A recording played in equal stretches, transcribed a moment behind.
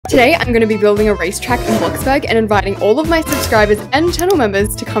Today I'm going to be building a racetrack in BLOXBURG and inviting all of my subscribers and channel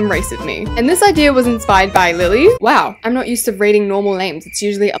members to come race with me. And this idea was inspired by Lily. Wow, I'm not used to reading normal names. It's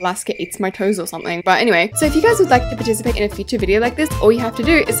usually Alaska Eats My Toes or something. But anyway, so if you guys would like to participate in a future video like this, all you have to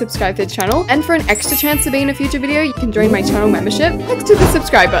do is subscribe to the channel. And for an extra chance to be in a future video, you can join my channel membership next to the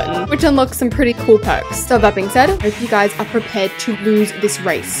subscribe button, which unlocks some pretty cool perks. So that being said, I hope you guys are prepared to lose this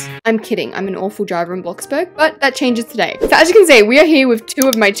race. I'm kidding, I'm an awful driver in BLOXBURG, but that changes today. So as you can see, we are here with two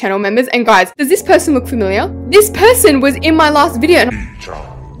of my channel members, and guys, does this person look familiar? This person was in my last video, and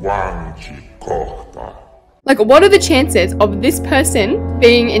like, what are the chances of this person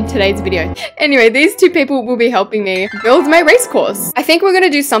being in today's video? Anyway, these two people will be helping me build my race course. I think we're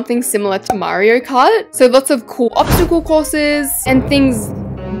gonna do something similar to Mario Kart. So lots of cool obstacle courses and things.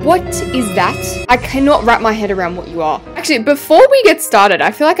 What is that? I cannot wrap my head around what you are. Actually, before we get started,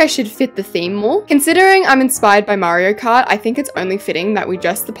 I feel like I should fit the theme more. Considering I'm inspired by Mario Kart, I think it's only fitting that we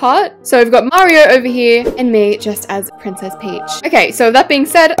dress the part. So we've got Mario over here and me just as Princess Peach. Okay, so that being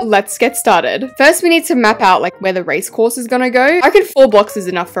said, let's get started. First, we need to map out like where the race course is gonna go. I reckon 4 blocks is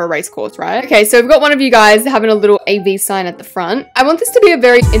enough for a race course, right? Okay, so we've got one of you guys having a little AV sign at the front. I want this to be a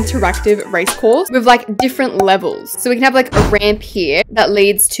very interactive race course with like different levels. So we can have like a ramp here that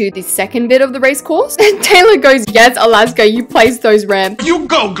leads to the second bit of the race course. And Taylor goes, yes, Alaska, you place those ramps. You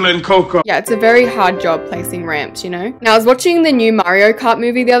go, Glen Coco. Yeah, it's a very hard job placing ramps, you know? Now, I was watching the new Mario Kart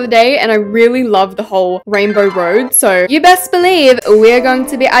movie the other day, and I really love the whole rainbow road. So you best believe we're going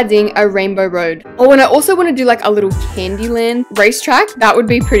to be adding a rainbow road. Oh, and I also want to do like a little Candyland racetrack. That would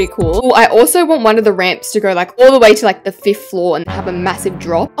be pretty cool. Oh, I also want one of the ramps to go like all the way to like the 5th floor and have a massive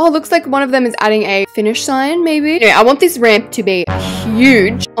drop. Oh, looks like one of them is adding a finish sign, maybe. Anyway, I want this ramp to be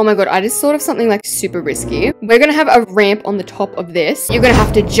huge. Oh my god, I just thought of something like super risky. We're gonna have a ramp on the top of this. You're gonna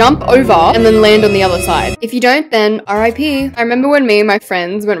have to jump over and then land on the other side. If you don't, then RIP. I remember when me and my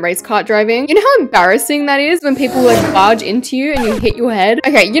friends went race kart driving. You know how embarrassing that is when people like barge into you and you hit your head?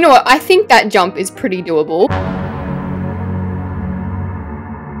 Okay, you know what? I think that jump is pretty doable.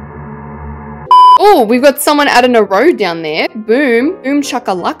 Oh, we've got someone adding a road down there. Boom. Boom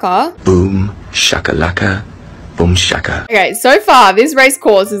shakalaka. Boom shakalaka. Boom shaka. Okay, so far this race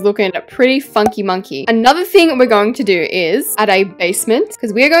course is looking pretty funky monkey. Another thing we're going to do is add a basement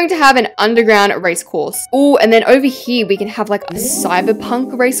because we are going to have an underground race course. Oh, and then over here we can have like a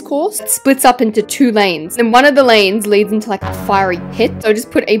cyberpunk race course. It splits up into 2 lanes. And one of the lanes leads into like a fiery pit. So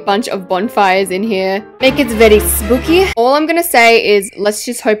just put a bunch of bonfires in here. Make it very spooky. All I'm gonna say is let's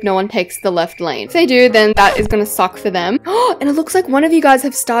just hope no one takes the left lane. If they do, then that is gonna suck for them. Oh, and it looks like one of you guys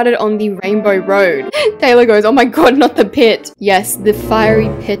have started on the rainbow road. Taylor goes, oh my god, not the pit. Yes, the fiery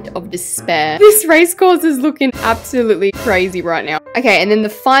pit of despair. This race course is looking absolutely crazy right now. Okay, and then the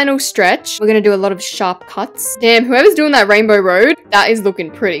final stretch, we're gonna do a lot of sharp cuts. Damn, whoever's doing that rainbow road, that is looking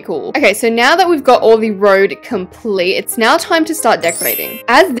pretty cool. Okay, so now that we've got all the road complete, it's now time to start decorating.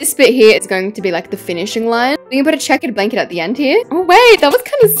 As this bit here is going to be like the finishing line, we can put a checkered blanket at the end here. Oh wait, that was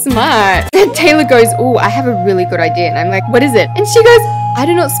kind of smart. And Taylor goes, oh, I have a really good idea. And I'm like, what is it? And she goes, I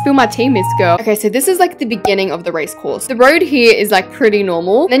do not spill my tea, miss girl. Okay, so this is like the beginning of the race course. The road here is like pretty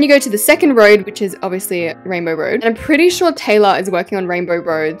normal. Then you go to the second road, which is obviously Rainbow Road. And I'm pretty sure Taylor is working on Rainbow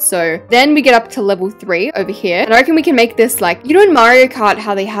Road. So then we get up to level 3 over here. And I reckon we can make this like, you know in Mario Kart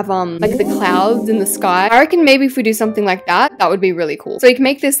how they have like the clouds in the sky? I reckon maybe if we do something like that, that would be really cool. So you can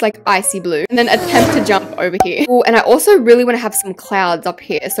make this like icy blue and then attempt to jump over here. Oh, and I also really want to have some clouds up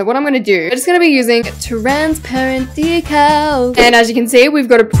here. So what I'm going to do, I'm just going to be using transparent decals. And as you can see, we've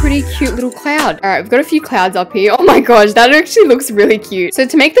got a pretty cute little cloud. All right, we've got a few clouds up here. Oh my gosh, that actually looks really cute. So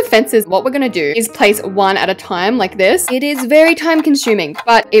to make the fences, what we're gonna do is place one at a time like this. It is very time consuming,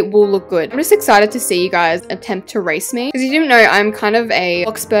 but it will look good. I'm just excited to see you guys attempt to race me. Because you didn't know, I'm kind of a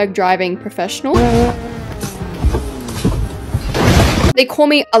BLOXBURG driving professional. They call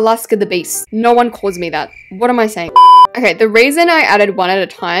me Alaska the Beast. No one calls me that. What am I saying? Okay, the reason I added one at a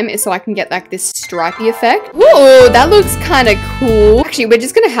time is so I can get like this stripy effect. Ooh, that looks kind of cool. Actually, we're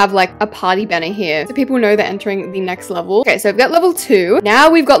just gonna have like a party banner here so people know they're entering the next level. Okay, so we've got level 2. Now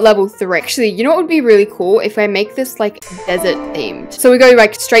we've got level 3. Actually, you know what would be really cool if I make this like desert themed. So we go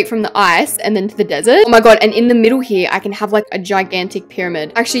like straight from the ice and then to the desert. Oh my god, and in the middle here, I can have like a gigantic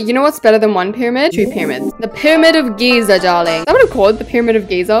pyramid. Actually, you know what's better than 1 pyramid? 2 pyramids. The Pyramid of Giza, darling. Is that what it's called? The Pyramid of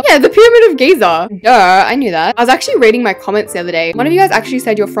Giza? Yeah, the Pyramid of Giza. Duh, I knew that. I was actually reading reading my comments the other day, one of you guys actually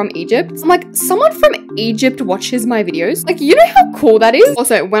said you're from Egypt. I'm like, someone from Egypt watches my videos? Like, you know how cool that is?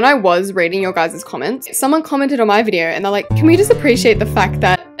 Also, when I was reading your guys' comments, someone commented on my video and they're like, can we just appreciate the fact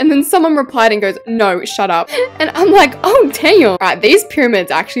that, and then someone replied and goes, no, shut up. And I'm like, oh, damn. Right, these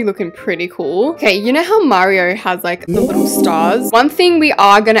pyramids actually looking pretty cool. Okay, you know how Mario has like the little stars? One thing we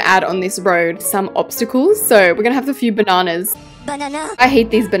are gonna add on this road, some obstacles. So we're gonna have a few bananas. Banana. I hate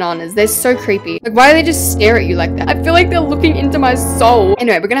these bananas. They're so creepy. Like, why do they just stare at you like that? I feel like they're looking into my soul.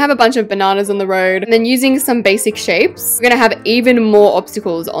 Anyway, we're gonna have a bunch of bananas on the road, and then using some basic shapes, we're gonna have even more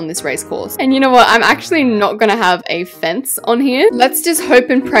obstacles on this race course. And you know what? I'm actually not gonna have a fence on here. Let's just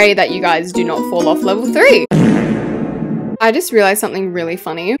hope and pray that you guys do not fall off level 3. I just realized something really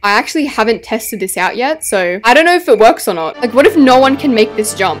funny. I actually haven't tested this out yet, so I don't know if it works or not. Like, what if no one can make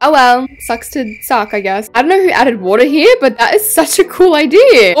this jump? Oh well, sucks to suck, I guess. I don't know who added water here, but that is such a cool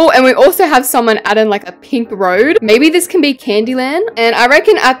idea. Oh, and we also have someone add in like a pink road. Maybe this can be Candyland. And I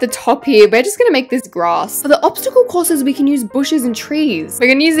reckon at the top here, we're just gonna make this grass. For the obstacle courses, we can use bushes and trees. We're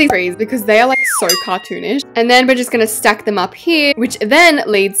gonna use these trees because they are like so cartoonish. And then we're just gonna stack them up here, which then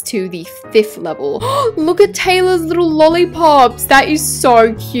leads to the 5th level. Look at Taylor's little lollipop. Pops, that is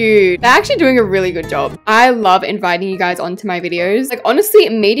so cute. They're actually doing a really good job. I love inviting you guys onto my videos. Like, honestly,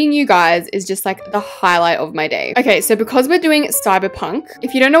 meeting you guys is just like the highlight of my day. Okay, so because we're doing cyberpunk,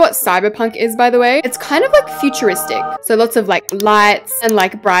 if you don't know what cyberpunk is, by the way, it's kind of like futuristic. So lots of like lights and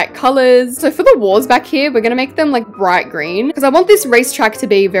like bright colors. So for the walls back here, we're gonna make them like bright green because I want this racetrack to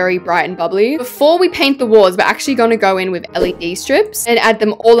be very bright and bubbly. Before we paint the walls, we're actually gonna go in with LED strips and add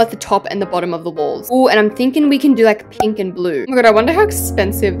them all at the top and the bottom of the walls. Oh, and I'm thinking we can do like pink and blue. Oh my god, I wonder how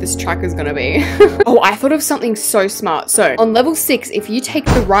expensive this track is gonna be. Oh, I thought of something so smart. So on level 6, if you take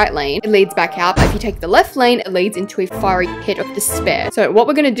the right lane, it leads back out. But if you take the left lane, it leads into a fiery pit of despair. So what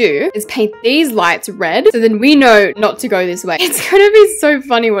we're gonna do is paint these lights red, so then we know not to go this way. It's gonna be so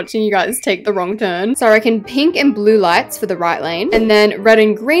funny watching you guys take the wrong turn. So I reckon pink and blue lights for the right lane, and then red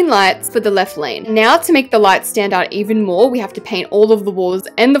and green lights for the left lane. Now to make the lights stand out even more, we have to paint all of the walls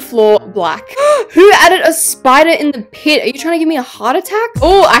and the floor black. Who added a spider in the pit? Are you trying to give me a heart attack?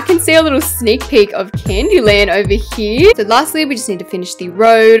 Oh, I can see a little sneak peek of Candyland over here. So lastly, we just need to finish the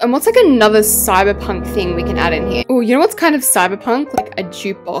road. And what's like another cyberpunk thing we can add in here? Oh, you know what's kind of cyberpunk? Like a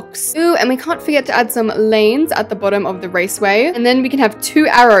jukebox. Ooh, and we can't forget to add some lanes at the bottom of the raceway. And then we can have 2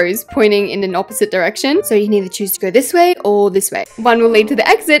 arrows pointing in an opposite direction. So you can either choose to go this way or this way. One will lead to the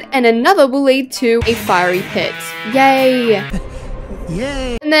exit and another will lead to a fiery pit. Yay!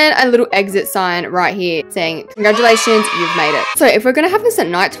 Yay! And then a little exit sign right here saying, congratulations, you've made it. So if we're gonna have this at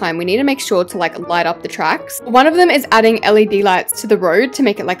nighttime, we need to make sure to like light up the tracks. One of them is adding LED lights to the road to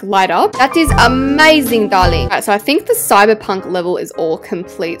make it like light up. That is amazing, darling. Alright, so I think the cyberpunk level is all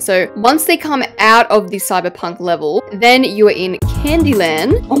complete. So once they come out of the cyberpunk level, then you are in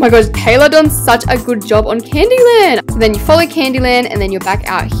Candyland. Oh my gosh, Taylor done such a good job on Candyland. So then you follow Candyland and then you're back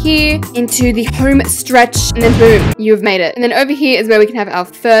out here into the home stretch and then boom, you've made it. And then over here is where we can have our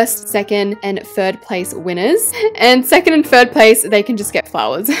 1st, 2nd, and 3rd place winners. And 2nd and 3rd place, they can just get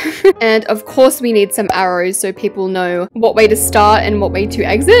flowers. And of course, we need some arrows so people know what way to start and what way to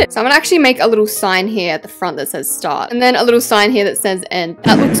exit. So I'm gonna actually make a little sign here at the front that says start. And then a little sign here that says end.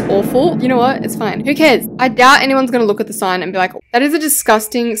 That looks awful. You know what? It's fine. Who cares? I doubt anyone's gonna look at the sign and be like, that is a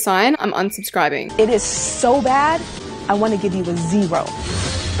disgusting sign. I'm unsubscribing. It is so bad, I want to give you a 0,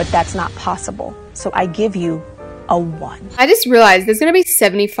 but that's not possible. So I give you a 1. I just realized there's gonna be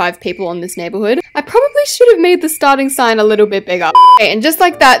 75 people on this neighborhood. I probably should have made the starting sign a little bit bigger. Okay, and just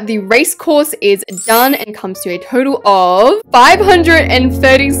like that, the race course is done and comes to a total of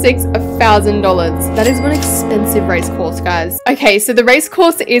 $536,000. That is one expensive race course, guys. Okay, so the race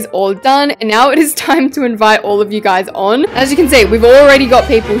course is all done, and now it is time to invite all of you guys on. As you can see, we've already got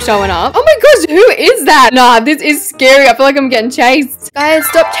people showing up. Oh my gosh, who is that? Nah, this is scary. I feel like I'm getting chased. Guys,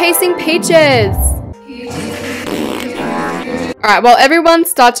 stop chasing Peaches. Alright, well, everyone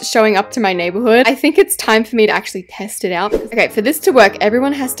starts showing up to my neighborhood. I think it's time for me to actually test it out. Okay, for this to work,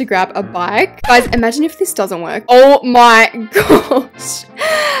 everyone has to grab a bike. Guys, imagine if this doesn't work. Oh my gosh.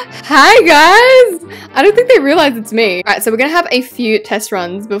 Hi, guys. I don't think they realize it's me. Alright, so we're gonna have a few test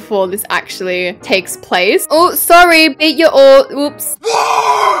runs before this actually takes place. Oh, sorry, beat you all. Oops.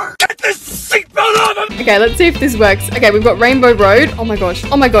 Get this seatbelt on them! Okay, let's see if this works. Okay, we've got Rainbow Road. Oh my gosh,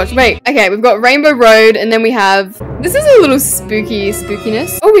 wait. Okay, we've got Rainbow Road, and then we have... This is a little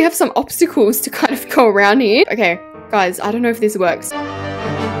spookiness. Oh, we have some obstacles to kind of go around here. Okay, guys, I don't know if this works.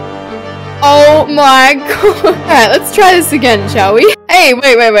 Oh my god. Alright, let's try this again, shall we? Hey,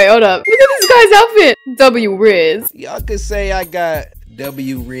 wait, hold up. Look at this guy's outfit. W Riz. Y'all could say I got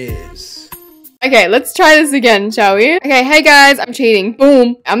W Riz. Okay, let's try this again, shall we? Okay, hey guys, I'm cheating.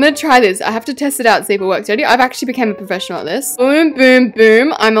 Boom. I'm gonna try this. I have to test it out, see if it works. Ready? I've actually become a professional at this. Boom, boom,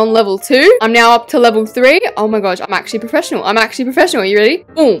 boom. I'm on level 2. I'm now up to level 3. Oh my gosh, I'm actually professional. I'm actually professional. Are you ready?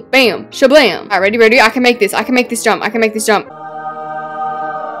 Boom, bam, shablam. Alright, ready, ready? I can make this. I can make this jump. I can make this jump.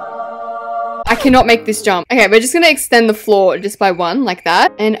 I cannot make this jump. Okay, we're just gonna extend the floor just by 1 like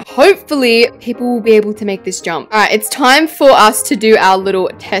that. And hopefully people will be able to make this jump. All right, it's time for us to do our little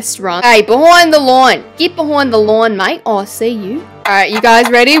test run. Hey, behind the line. Get behind the line, mate. Oh, I see you. All right, you guys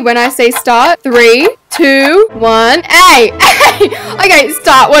ready? When I say start, 3, 2, 1. Hey, hey. Okay,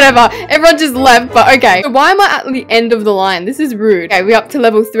 start, whatever. Everyone just left, but okay. So why am I at the end of the line? This is rude. Okay, we're up to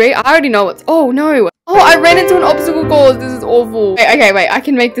level 3. I already know what's, oh no. Oh, I ran into an obstacle course. This is awful. Okay, wait, I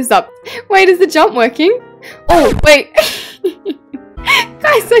can make this up. Wait, is the jump working? Oh, wait.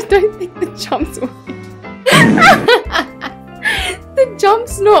 Guys, I don't think the jump's working. The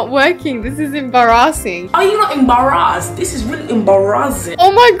jump's not working. This is embarrassing. Are you not embarrassed? This is really embarrassing.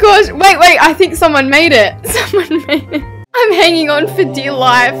 Oh my gosh. Wait, I think someone made it. Someone made it. I'm hanging on for dear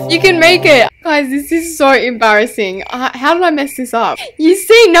life. You can make it. Guys, this is so embarrassing. How did I mess this up? You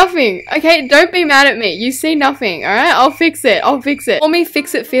see nothing. Okay, don't be mad at me. You see nothing, all right? I'll fix it. I'll fix it. Call me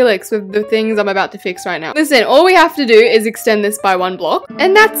Fix It Felix with the things I'm about to fix right now. Listen, all we have to do is extend this by 1 block,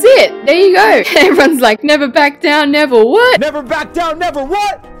 and that's it. There you go. Everyone's like, never back down, never what? Never back down, never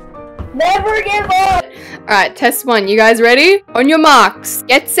what? Never give up. All right, test 1. You guys ready? On your marks,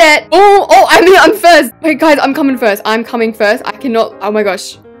 get set. Oh, I'm first. Wait, guys, I'm coming first. I'm coming first. I cannot. Oh my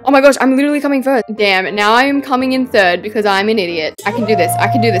gosh. Oh my gosh, I'm literally coming first. Damn, now I am coming in 3rd because I'm an idiot. I can do this. I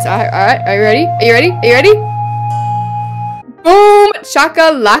can do this. All right, are you ready? Are you ready? Are you ready? Boom,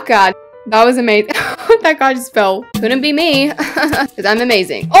 shaka laka. That was amazing. That guy just fell. Couldn't be me because I'm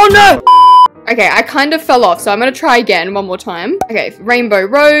amazing. Oh no. Okay, I kind of fell off, so I'm gonna try again 1 more time. Okay, Rainbow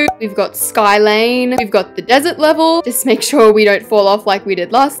Road, we've got Sky Lane, we've got the desert level. Just make sure we don't fall off like we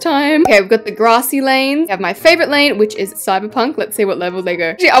did last time. Okay, we've got the grassy lanes. We have my favorite lane, which is Cyberpunk. Let's see what level they go.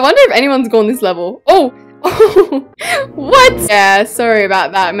 Actually, I wonder if anyone's gone this level. Oh, what? Yeah, sorry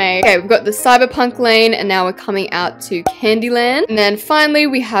about that, mate. Okay, we've got the Cyberpunk lane, and now we're coming out to Candyland. And then finally,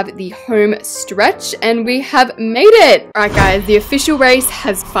 we have the home stretch, and we have made it. All right, guys, the official race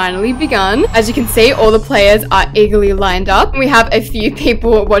has finally begun. As you can see, all the players are eagerly lined up. We have a few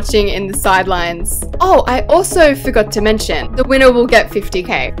people watching in the sidelines. Oh, I also forgot to mention, the winner will get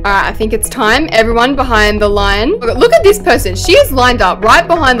 50K. All right, I think it's time. Everyone behind the line. Look at this person. She is lined up right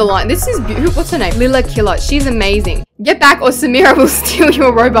behind the line. This is beautiful. What's her name? Lila Killer. She's amazing. Get back or Samira will steal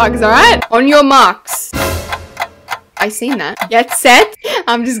your Robux, alright? On your marks. I seen that. Get set.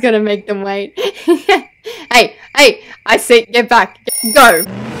 I'm just gonna make them wait. Hey, I see. Get back. Go.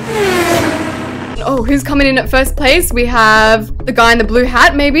 Oh, who's coming in at first place? We have the guy in the blue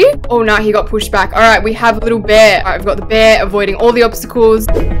hat, maybe? Oh, no, he got pushed back. Alright, we have Little Bear. Alright, we've got the bear avoiding all the obstacles.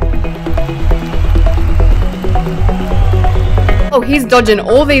 Oh, he's dodging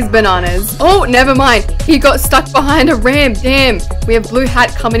all these bananas. Oh, never mind. He got stuck behind a ramp. Damn. We have Blue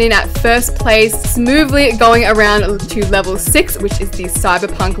Hat coming in at first place, smoothly going around to level 6, which is the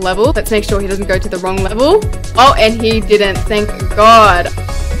Cyberpunk level. Let's make sure he doesn't go to the wrong level. Oh, and he didn't. Thank God.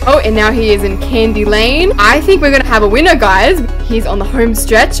 Oh, and now he is in Candy Lane. I think we're going to have a winner, guys. He's on the home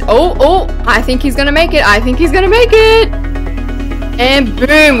stretch. Oh, I think he's going to make it. I think he's going to make it. And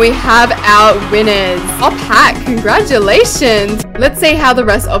boom, we have our winners. Top hat, congratulations. Let's see how the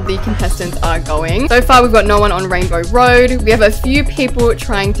rest of the contestants are going. So far, we've got no one on Rainbow Road. We have a few people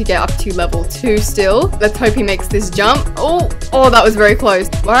trying to get up to level 2 still. Let's hope he makes this jump. Oh, that was very close.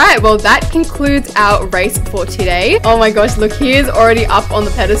 All right, well, that concludes our race for today. Oh my gosh, look, he is already up on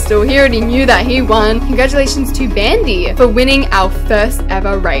the pedestal. He already knew that he won. Congratulations to Bandy for winning our first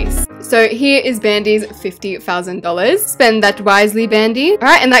ever race. So here is Bandy's $50,000. Spend that wisely, Bandy. All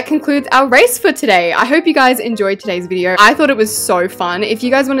right, and that concludes our race for today. I hope you guys enjoyed today's video. I thought it was so fun. If you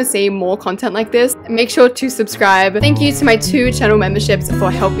guys want to see more content like this, make sure to subscribe. Thank you to my 2 channel memberships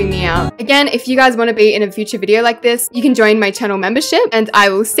for helping me out. Again, if you guys want to be in a future video like this, you can join my channel membership, and I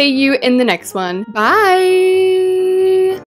will see you in the next one. Bye!